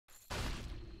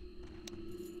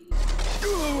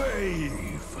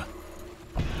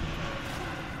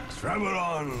Travel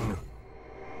on.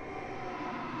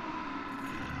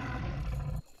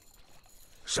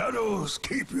 Shadows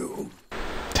keep you.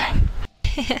 Dang.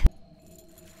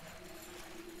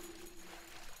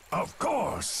 Of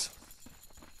course.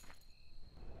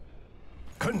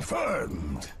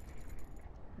 Confirmed.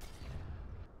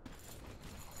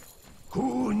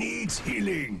 Who needs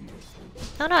healing?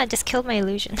 Oh no, I just killed my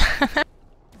illusion. I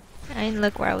didn't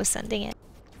look where I was sending it.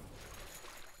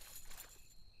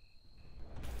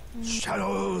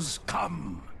 Shadows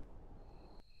come.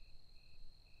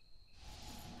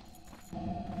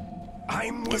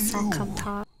 I'm with Guess I'll you. come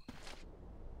top.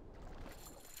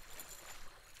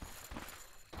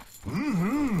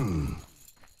 Mm-hmm.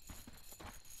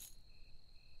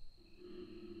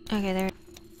 Okay, there.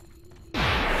 I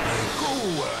go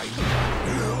where I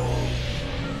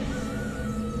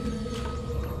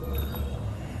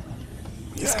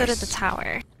Let's go to the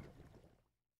tower.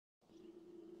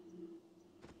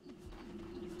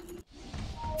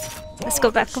 Let's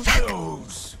go back, go back.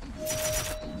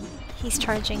 He's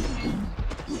charging.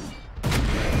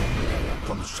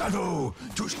 From shadow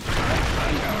to Oops,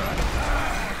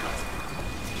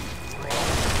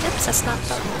 that's not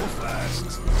the...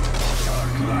 fast.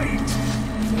 Dark light.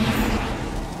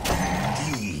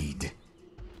 Indeed.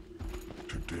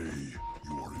 Today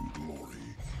you are in glory.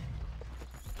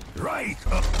 Right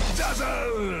of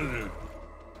dazzle.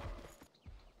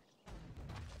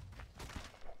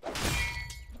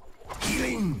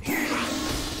 Healing here.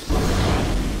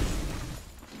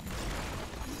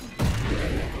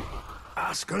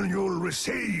 Ask and you'll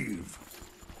receive.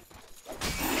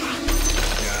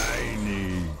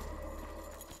 Shiny.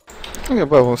 Look at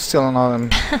Bubble stealing all them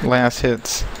last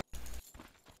hits.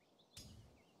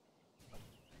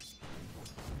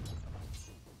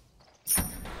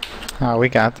 Oh, we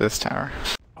got this tower.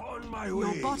 On my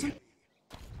way.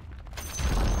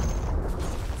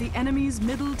 The enemy's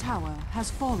middle tower has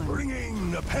fallen.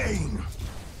 Bringing the pain.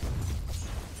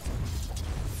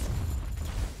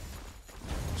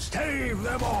 Stave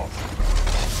them off.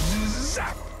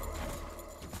 Zap.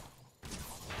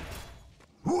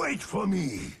 Wait for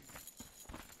me.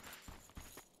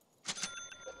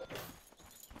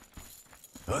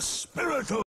 A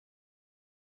spirit of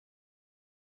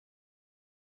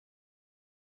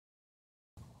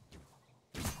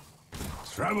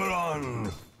travel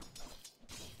on.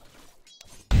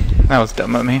 That was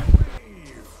dumb of me.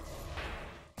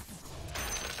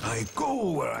 I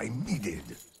go where I'm needed.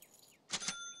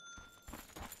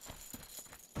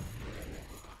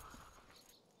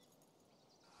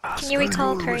 Can you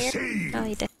recall courier? Oh,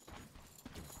 he did.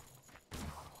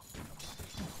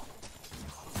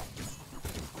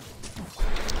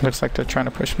 Looks like they're trying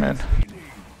to push mid.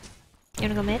 You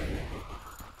wanna go mid?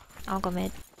 I'll go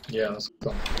mid. Yeah, let's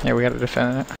go. Yeah, we gotta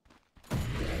defend it.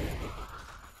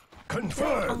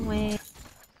 Confirm. Oh wait.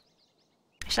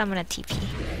 Actually, I'm gonna TP.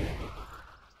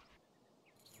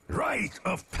 Rite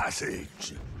of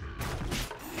passage.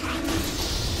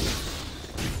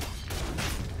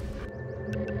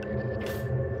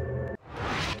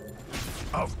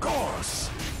 Of course.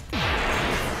 Your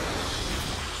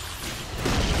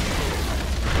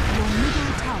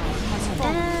middle tower has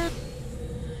fallen.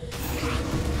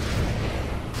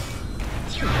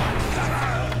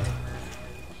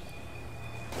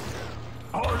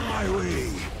 On my way.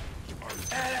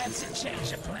 Let's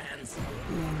change of plans.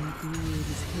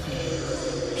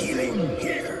 Healing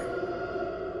here.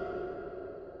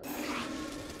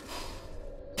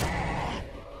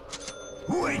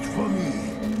 Wait for me.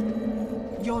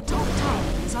 Your top tower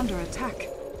is under attack.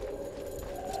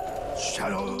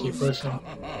 Shadows. Keep pushing.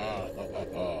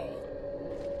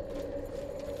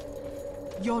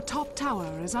 Your top tower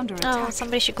is under Oh, attack.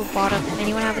 somebody should go bottom.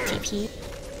 Anyone have a TP?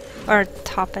 Or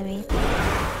top, I mean.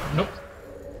 Nope.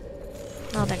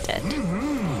 Oh, they're dead.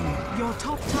 Your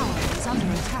top tower is under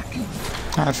attack.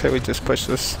 I say we just push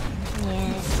this.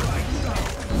 Yeah.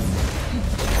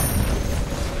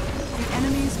 The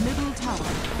enemy's middle tower.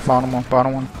 Bottom one,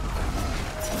 bottom one.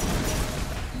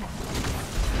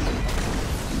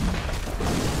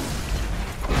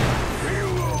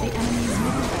 The enemy's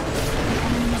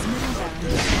middle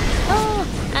barrel. Oh,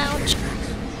 ouch.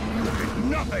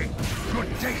 Nothing.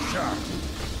 Good day, sir.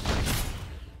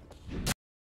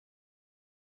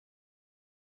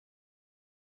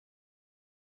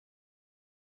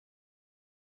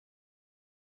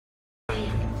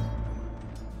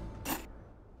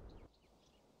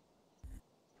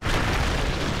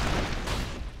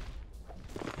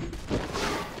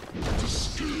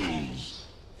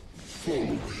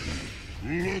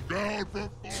 Look out for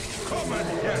come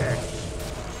and get it.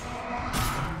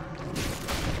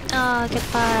 Oh,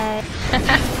 goodbye.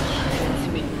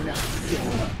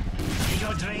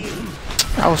 your dream.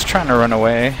 I was trying to run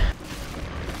away.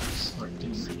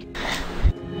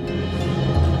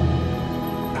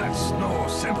 That's no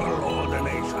simple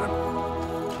ordination.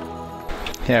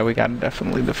 Yeah, we gotta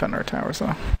definitely defend our towers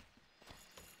though.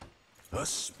 A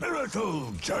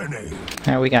spiritual journey.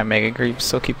 Yeah, we got Mega Creep,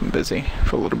 still keep him busy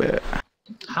for a little bit.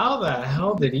 How the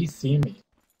hell did he see me?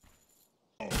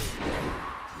 Has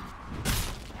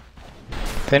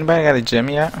anybody got a gym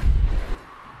yet?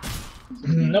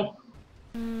 Nope.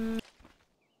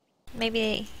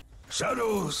 Maybe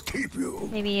Shadows keep you.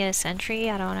 a sentry.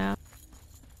 I don't know.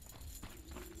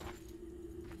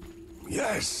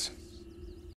 Yes.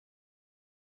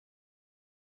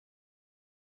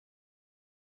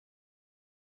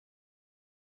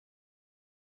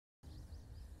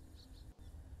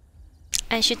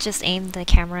 I should just aim the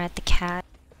camera at the cat.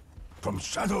 From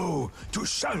shadow to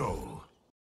shadow.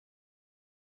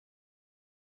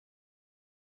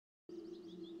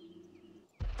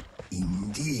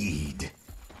 Indeed.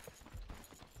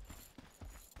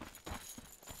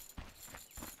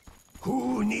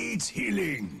 Who needs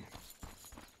healing?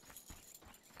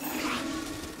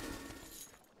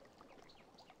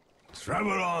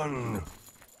 Travel on.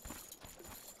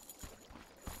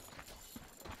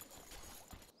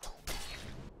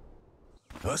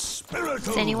 A spiritual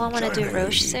Does anyone want to do journey.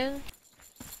 Roche soon?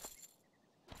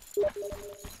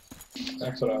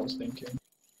 That's what I was thinking.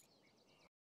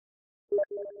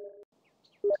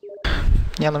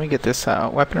 Yeah, let me get this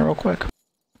weapon real quick.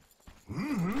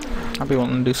 I'll be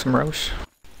wanting to do some Roche.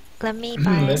 Let me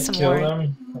buy Let's some kill more.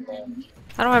 them. And then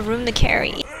I don't have room to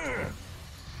carry.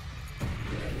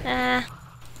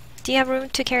 Do you have room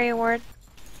to carry a ward?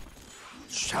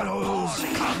 Shadows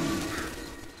come.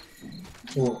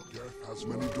 Ooh.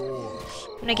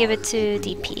 I'm gonna give it to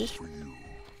DP.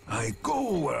 I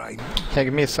go where I. Yeah,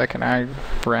 give me a second. I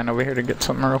ran over here to get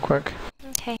something real quick.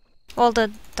 Okay. Well,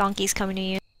 the donkey's coming to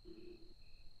you.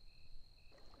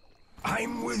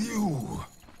 I'm with you.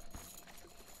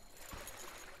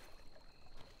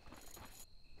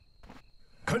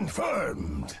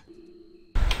 Confirmed.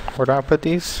 Where do I put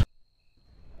these?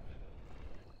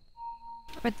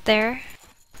 Right there.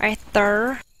 Right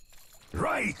there.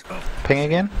 Right of Ping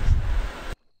again?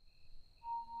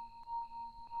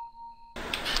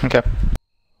 Okay.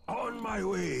 on my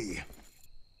way.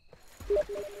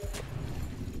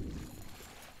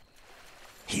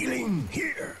 Healing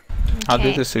here. I'll do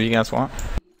Okay. this if you guys want.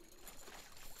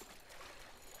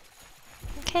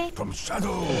 Okay. From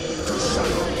shadow to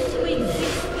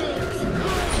shadow.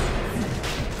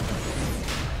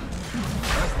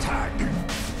 Attack.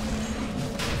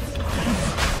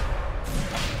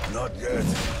 Not yet.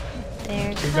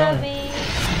 They're Keep going. coming.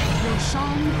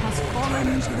 Roshan has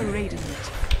fallen to the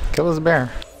Radiant. Kill this bear.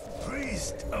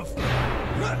 Priest of.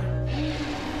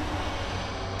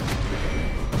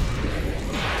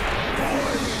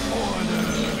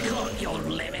 Got your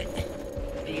limit.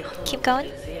 Keep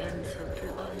going.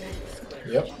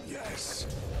 Yep. Yes.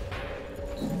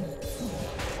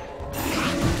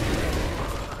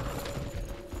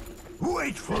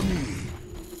 Wait for me.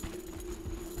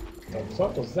 What the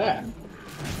fuck was that?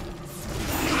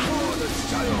 For the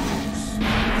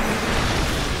shadows.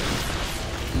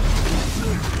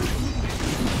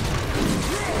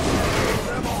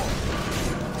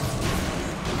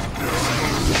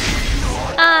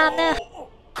 Ah, no.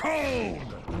 Cold.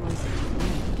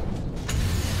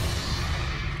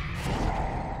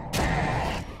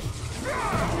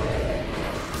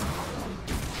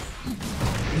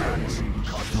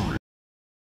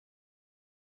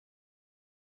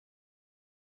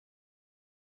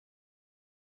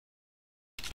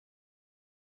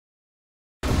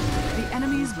 The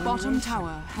enemy's bottom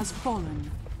tower has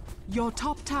fallen. Your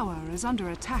top tower is under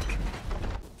attack.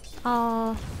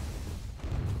 Oh.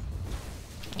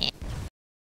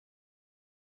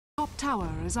 Top tower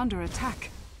is under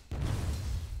attack.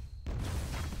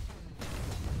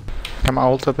 Got my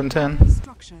ult up in 10.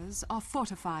 Structures are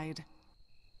fortified.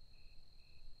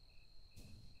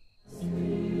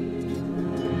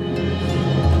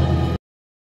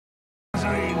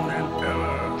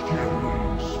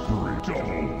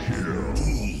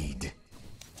 Indeed.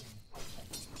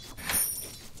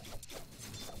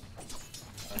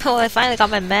 Oh, I finally got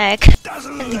my mech.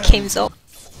 And the game's over.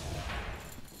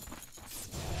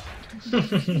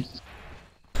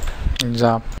 Good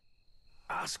job.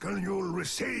 Ask and you'll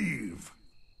receive.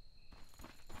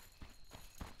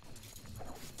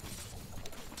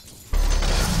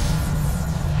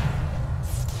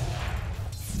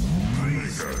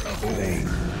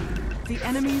 The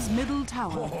enemy's middle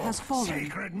tower has fallen.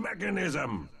 Sacred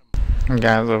mechanism.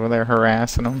 Guys over there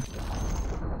harassing them.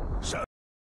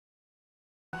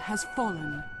 has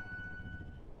fallen.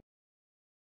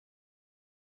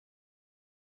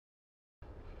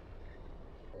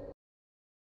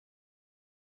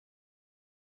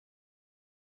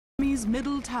 Enemy's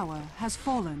middle tower has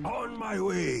fallen. On my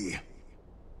way.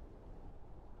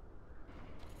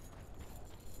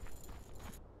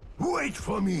 Wait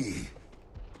for me.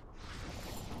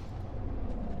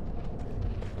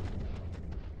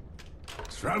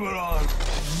 Travel on.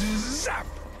 Zap.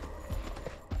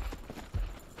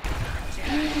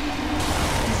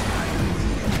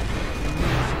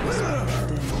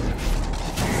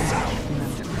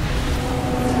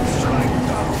 Strike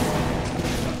down.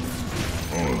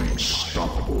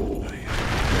 Unstoppable.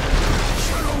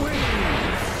 Shut away.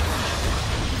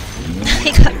 He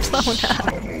got blown up.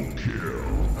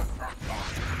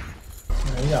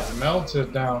 Man, he got melted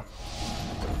down.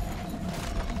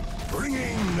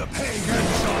 Bringing the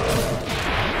pagans on.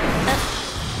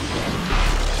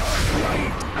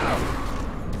 Right out.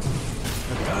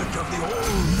 The touch of the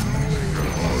old.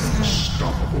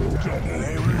 Unstoppable.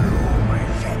 They will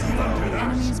always get even to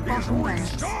Enemy's us. bottom barracks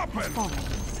Stop has it. fallen.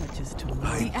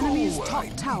 The enemy's top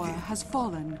tower has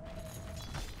fallen.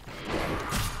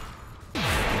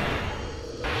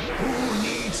 Who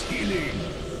needs healing?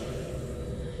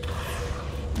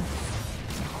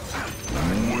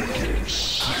 Wicked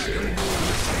sick.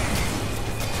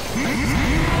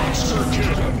 Monster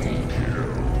kill.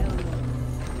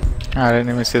 I didn't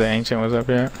even see the ancient was up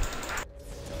yet.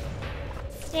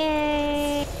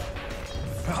 Yay!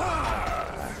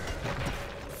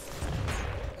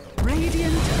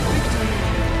 Radiant victory.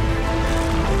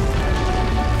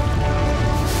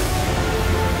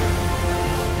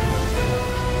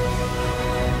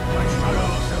 My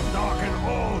shadows have darkened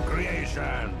all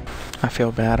creation. I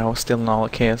feel bad, I was stealing all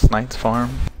of Chaos Knight's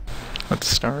farm. Let's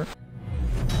start.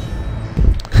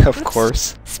 Of Oops.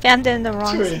 course. Spammed it in the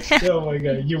wrong. Oh my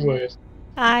god, you would.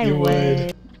 I You would.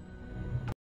 would.